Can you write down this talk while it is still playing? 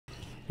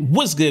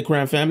What's good,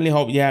 crime family?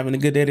 Hope you're having a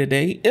good day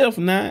today. If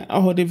not,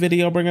 I hope the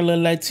video bring a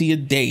little light to your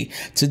day.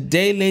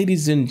 Today,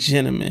 ladies and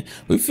gentlemen,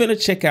 we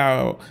finna check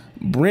out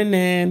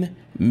Brennan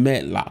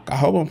Medlock. I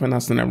hope I'm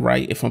pronouncing that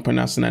right. If I'm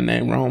pronouncing that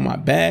name wrong, my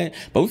bad.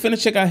 But we finna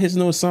check out his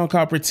newest song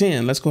called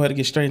Pretend. Let's go ahead and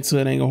get straight into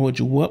it. I ain't gonna hold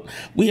you up.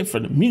 We here for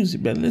the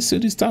music, but let's see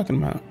what he's talking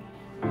about.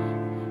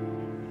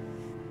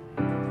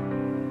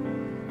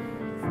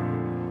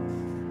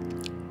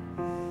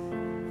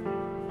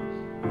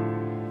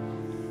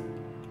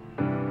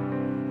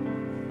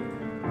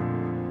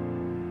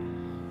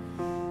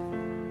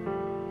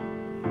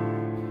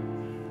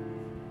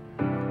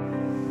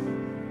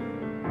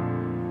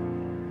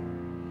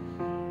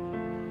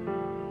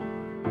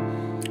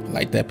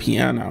 Like that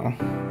piano.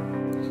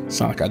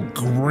 Sound like a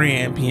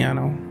grand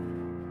piano.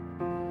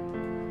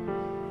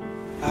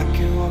 I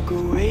can walk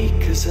away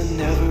cause I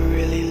never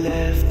really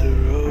left the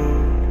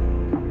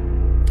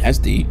road. That's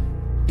deep.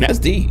 That's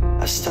deep.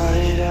 I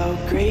started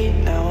out great,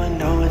 now I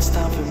know it's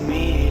time for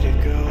me to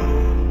go.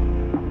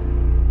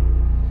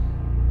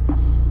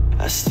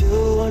 I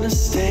still wanna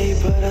stay,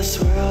 but I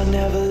swear I'll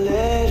never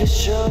let it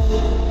show.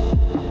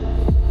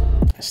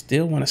 I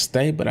still wanna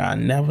stay, but I'll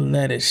never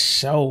let it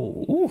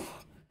show. Ooh.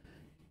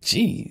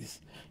 Jeez.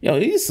 Yo,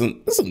 these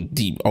some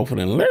deep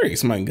opening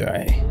lyrics, my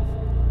guy.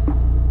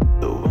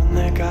 The one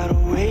that got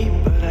away,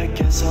 but I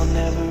guess I'll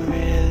never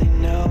really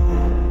know.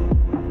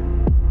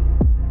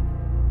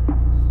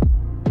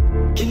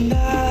 Can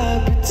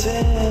I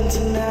pretend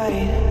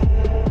tonight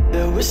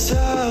that we're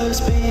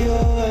stars, but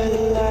you're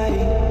the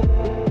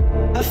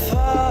light? I've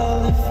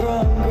fallen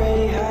from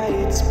great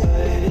heights, but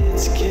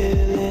it's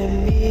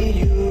killing me.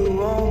 You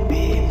won't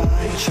be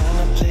mine.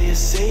 Trying to play it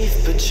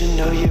safe, but you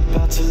know you're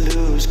about to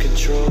lose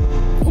control.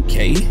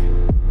 Okay.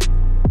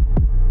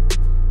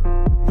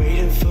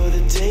 Waiting for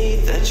the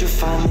day that you'll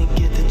finally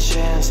get the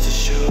chance to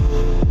show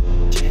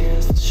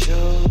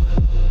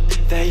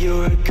that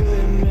you're a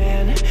good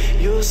man.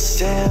 You'll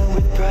stand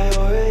with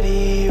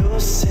priority. You'll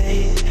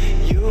say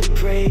you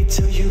pray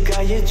till you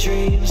got your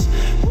dreams.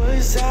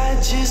 Was I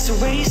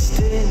just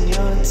wasting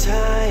your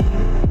time?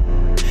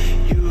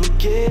 You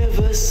give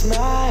a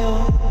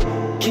smile.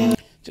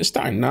 Just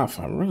starting off,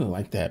 I really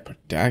like that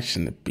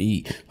production, the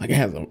beat. Like, it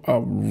has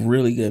a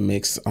really good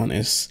mix on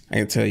this. I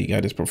can tell you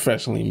got this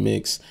professionally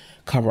mixed.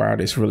 Cover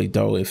art is really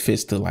dope. It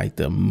fits to like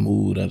the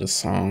mood of the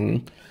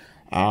song.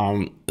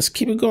 Let's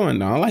keep it going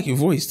though. I like your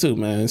voice too,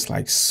 man. It's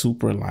like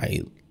super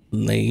like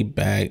laid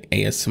back,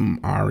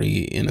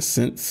 ASMR-y in a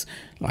sense.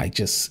 Like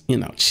just, you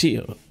know,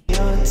 chill.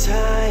 Your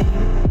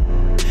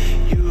time,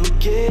 you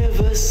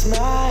give a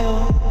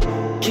smile.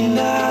 Can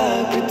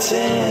I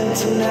pretend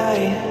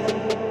tonight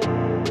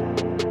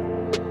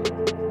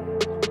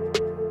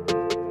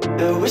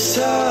that we're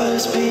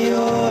stars, but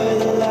you're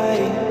the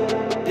light?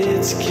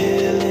 It's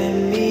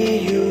killing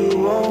me. You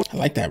won't. I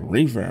like that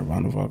reverb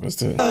on the vocals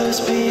too. Stars,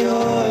 but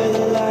you're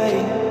the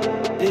light.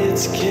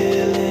 It's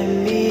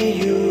killing me.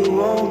 You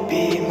won't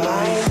be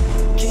mine.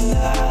 Can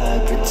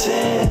I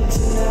pretend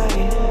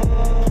tonight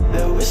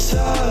that we're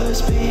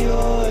stars, but you're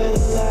the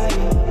light?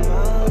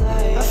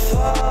 I've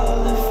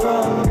fallen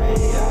from great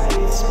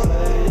heights,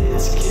 but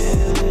it's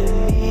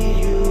killing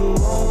me. You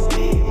won't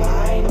be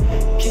mine.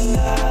 Can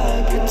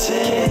I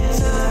pretend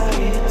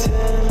tonight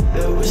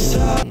that we're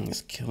stars?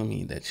 It's killing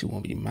me that you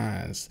won't be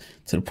mine,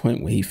 to the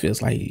point where he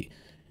feels like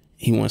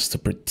he wants to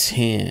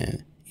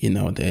pretend, you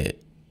know, that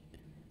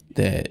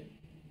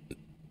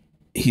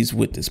he's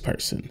with this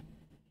person,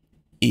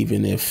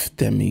 even if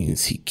that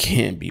means he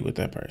can't be with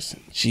that person.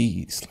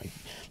 Jeez, like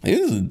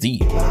this is deep.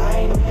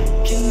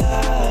 Can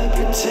I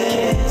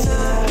pretend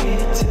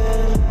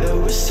tonight that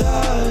we're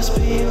stars,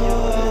 but you're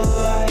the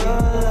light?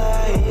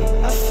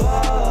 I've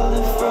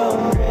fallen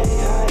from great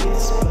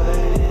heights, but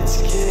it's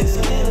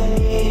killing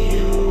me.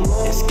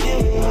 It's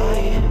killing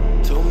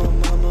me. Told my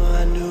mama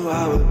I knew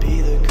I would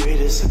be the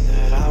greatest and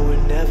that I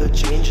would never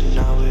change and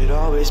I would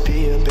always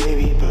be a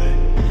baby, but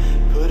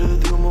put her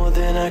through more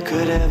than I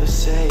could ever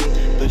say.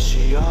 But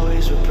she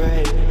always would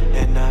pray,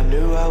 and I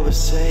knew I was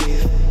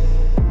safe.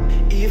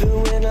 Even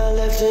when I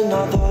left and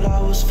I thought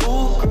I was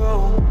full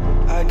grown,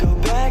 I go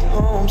back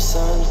home,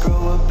 son,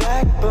 grow a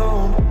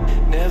backbone.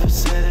 Never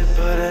said it,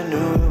 but I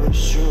knew it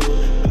was true.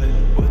 But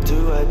what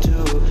do I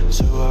do?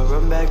 So I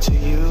run back to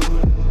you.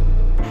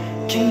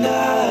 Can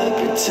I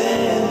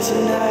pretend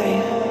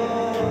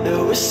tonight that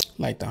we're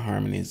like the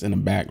harmonies in the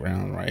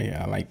background right here?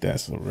 I like that.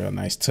 It's a real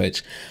nice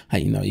touch. How,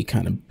 you know, you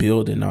kind of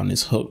building on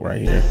this hook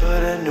right here.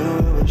 But I knew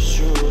it was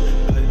true.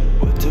 But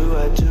what do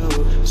I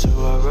do? So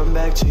I run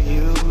back to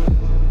you.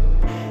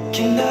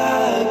 Can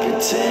I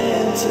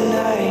pretend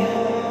tonight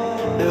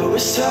that we're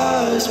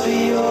stars, but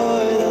you're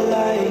the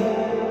light?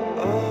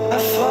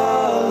 I've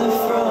fallen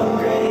from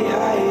great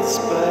heights,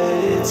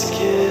 but it's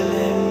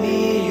killing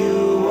me.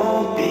 You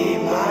won't be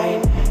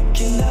mine.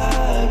 Can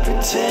I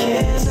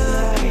pretend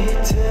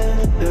tonight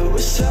that we're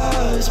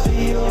stars, but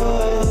you're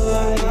the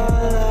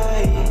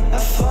light?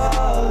 I've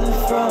fallen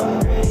from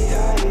great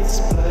heights,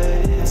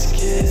 but it's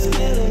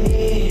killing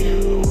me.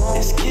 You won't.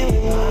 It's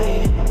killing me.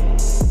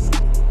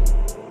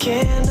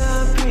 Can I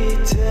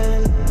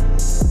pretend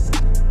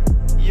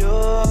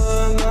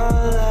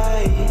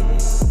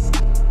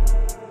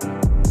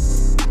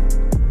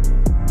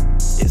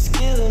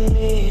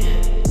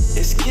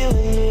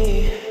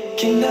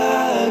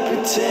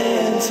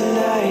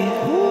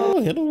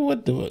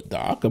the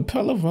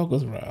acapella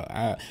vocals,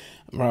 bro.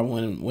 Bro,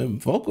 when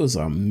vocals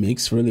are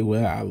mixed really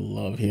well, I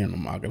love hearing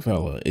them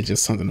acapella. It's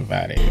just something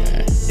about it,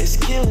 man. It's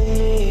killing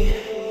me.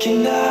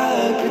 Can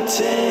I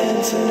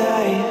pretend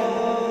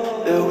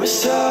tonight that we're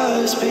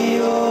stars, but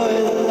you're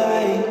the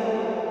light?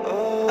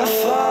 I've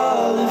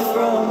fallen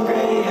from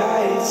great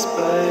heights,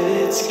 but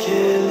it's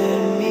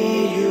killing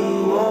me.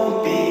 You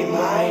won't be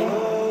mine.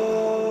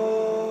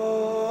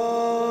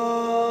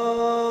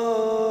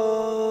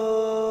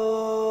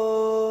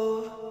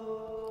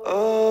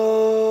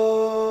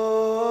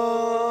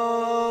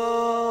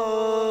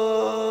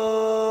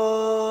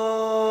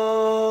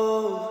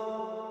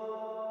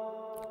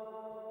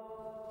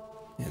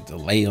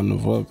 Delay on the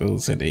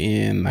vocals at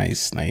the end.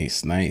 Nice.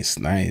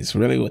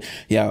 Really,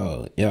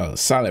 yo,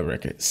 solid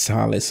record.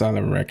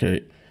 Solid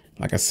record.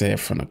 Like I said,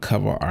 from the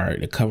cover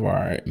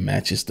art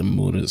matches the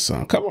mood of the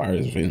song. Cover art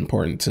is very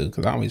important too,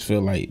 because I always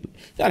feel like you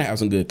gotta have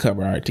some good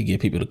cover art to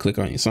get people to click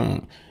on your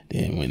song.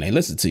 Then when they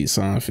listen to your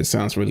song, if it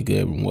sounds really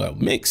good and well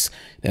mixed,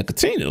 they'll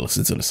continue to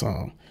listen to the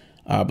song.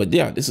 But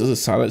yeah, this is a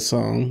solid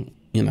song.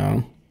 You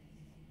know,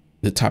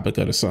 the topic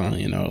of the song,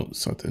 you know,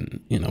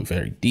 something, you know,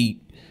 very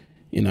deep.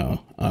 You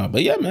know,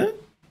 but yeah, man.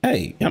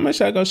 Hey, y'all make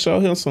sure I go show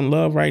him some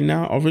love right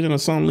now. Original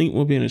song link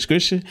will be in the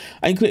description.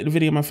 I can click the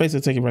video on my face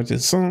and take it right to the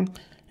song.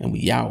 And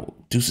we out.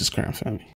 Deuces, Crown family.